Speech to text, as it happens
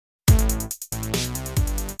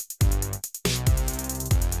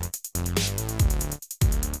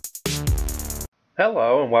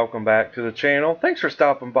Hello and welcome back to the channel. Thanks for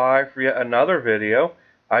stopping by for yet another video.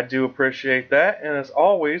 I do appreciate that, and as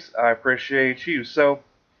always, I appreciate you. So,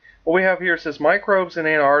 what we have here says microbes in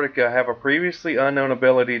Antarctica have a previously unknown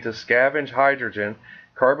ability to scavenge hydrogen,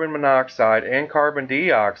 carbon monoxide, and carbon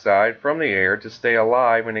dioxide from the air to stay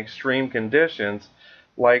alive in extreme conditions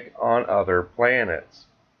like on other planets.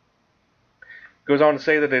 Goes on to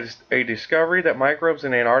say that it is a discovery that microbes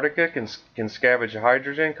in Antarctica can scavenge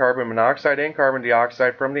hydrogen, carbon monoxide, and carbon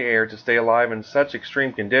dioxide from the air to stay alive in such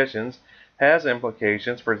extreme conditions has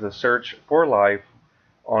implications for the search for life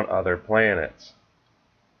on other planets.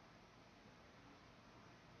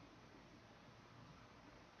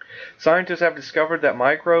 Scientists have discovered that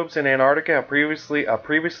microbes in Antarctica have a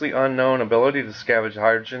previously unknown ability to scavenge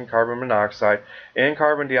hydrogen, carbon monoxide, and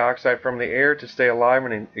carbon dioxide from the air to stay alive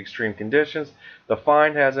in extreme conditions. The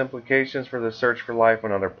find has implications for the search for life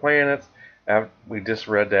on other planets. We just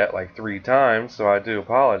read that like 3 times, so I do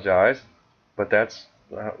apologize. But that's,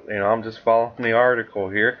 I'm just following the article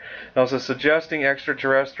here. Also, suggesting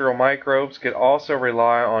extraterrestrial microbes could also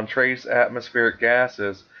rely on trace atmospheric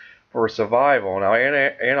gases for survival. Now,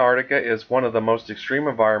 Antarctica is one of the most extreme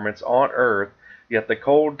environments on Earth, yet the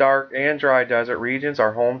cold, dark, and dry desert regions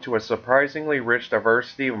are home to a surprisingly rich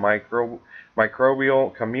diversity of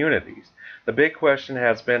microbial communities. The big question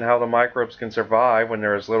has been how the microbes can survive when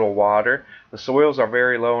there is little water, the soils are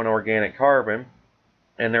very low in organic carbon,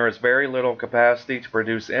 and there is very little capacity to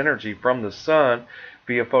produce energy from the sun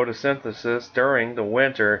via photosynthesis during the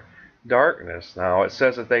winter darkness. Now, it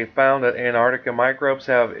says that they found that Antarctica microbes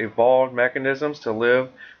have evolved mechanisms to live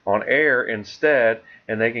on air instead,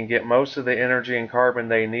 and they can get most of the energy and carbon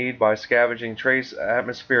they need by scavenging trace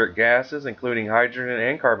atmospheric gases, including hydrogen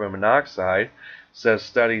and carbon monoxide, says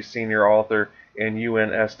study senior author and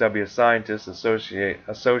UNSW scientist,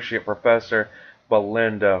 Associate Professor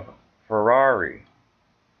Belinda Ferrari.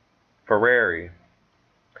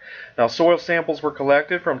 Now, soil samples were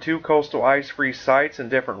collected from 2 coastal ice-free sites in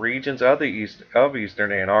different regions of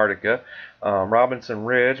eastern Antarctica. Robinson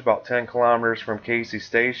Ridge, about 10 kilometers from Casey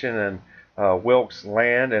Station, and Wilkes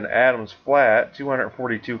Land and Adams Flat,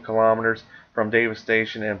 242 kilometers from Davis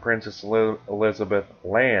Station and Princess Elizabeth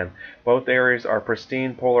Land. Both areas are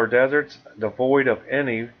pristine polar deserts, devoid of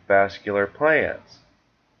any vascular plants.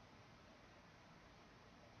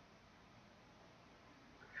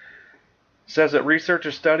 Says that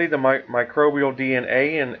researchers studied the microbial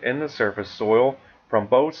DNA in the surface soil from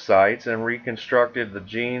both sites and reconstructed the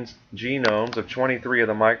genomes of 23 of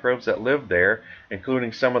the microbes that lived there,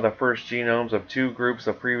 including some of the first genomes of 2 groups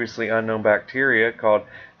of previously unknown bacteria called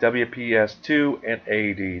WPS2 and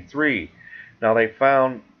AD3. Now, they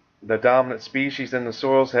found the dominant species in the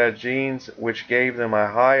soils had genes which gave them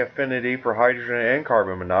a high affinity for hydrogen and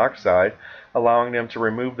carbon monoxide, allowing them to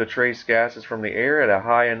remove the trace gases from the air at a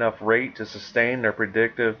high enough rate to sustain their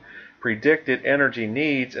predicted energy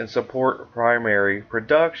needs and support primary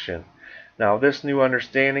production. Now, this new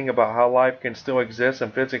understanding about how life can still exist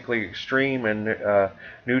in physically extreme and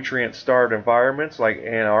nutrient-starved environments like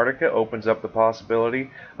Antarctica opens up the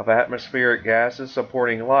possibility of atmospheric gases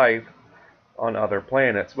supporting life on other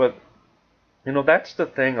planets. But, that's the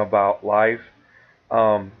thing about life.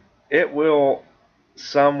 It will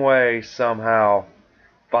some way, somehow,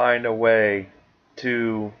 find a way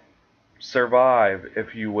to survive,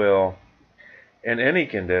 if you will, in any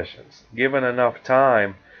conditions, given enough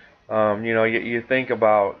time. You think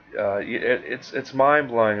about it's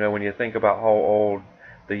mind-blowing when you think about how old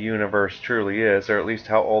the universe truly is, or at least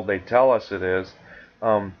how old they tell us it is.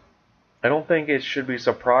 I don't think it should be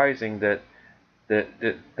surprising that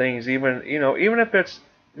things, even if it's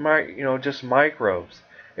just microbes,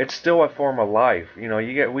 it's still a form of life.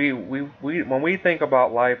 When we think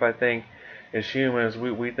about life, I think as humans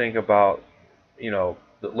we think about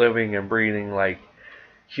living and breathing like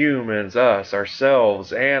humans, us,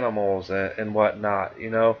 ourselves, animals, and whatnot.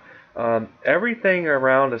 Everything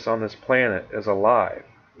around us on this planet is alive,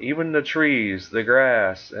 even the trees, the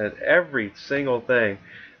grass, and every single thing.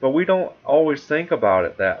 But we don't always think about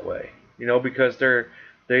it that way, because they're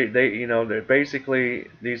basically,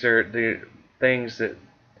 these are the things that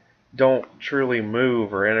don't truly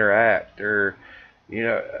move or interact or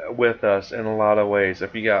with us in a lot of ways. I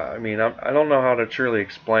don't know how to truly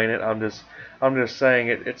explain it. I'm just saying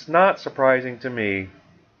it's not surprising to me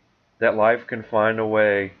that life can find a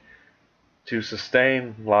way to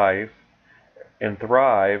sustain life and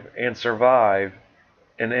thrive and survive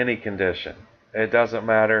in any condition. It doesn't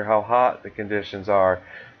matter how hot the conditions are.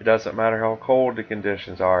 It doesn't matter how cold the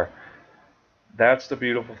conditions are. That's the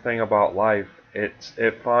beautiful thing about life.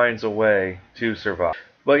 It finds a way to survive.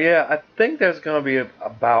 But yeah, I think that's going to be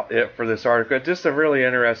about it for this article. Just a really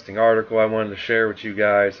interesting article I wanted to share with you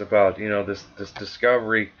guys about, this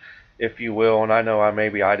discovery, if you will. And I know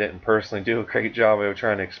maybe I didn't personally do a great job of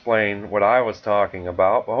trying to explain what I was talking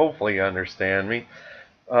about, but hopefully you understand me.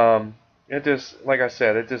 It just, like I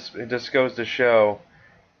said, it just goes to show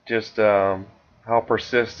just how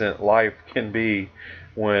persistent life can be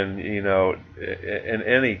when in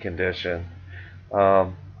any condition.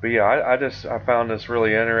 But yeah, I found this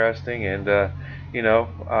really interesting, and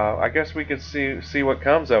I guess we could see what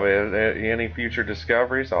comes of it. Any future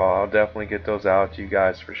discoveries, I'll definitely get those out to you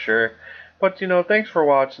guys for sure. But thanks for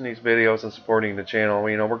watching these videos and supporting the channel.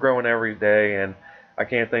 We're growing every day, and I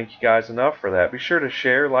can't thank you guys enough for that. Be sure to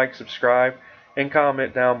share, like, subscribe, and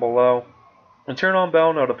comment down below. And turn on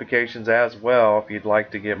bell notifications as well if you'd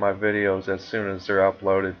like to get my videos as soon as they're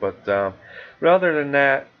uploaded. But other than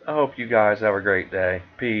that, I hope you guys have a great day.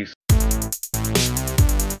 Peace.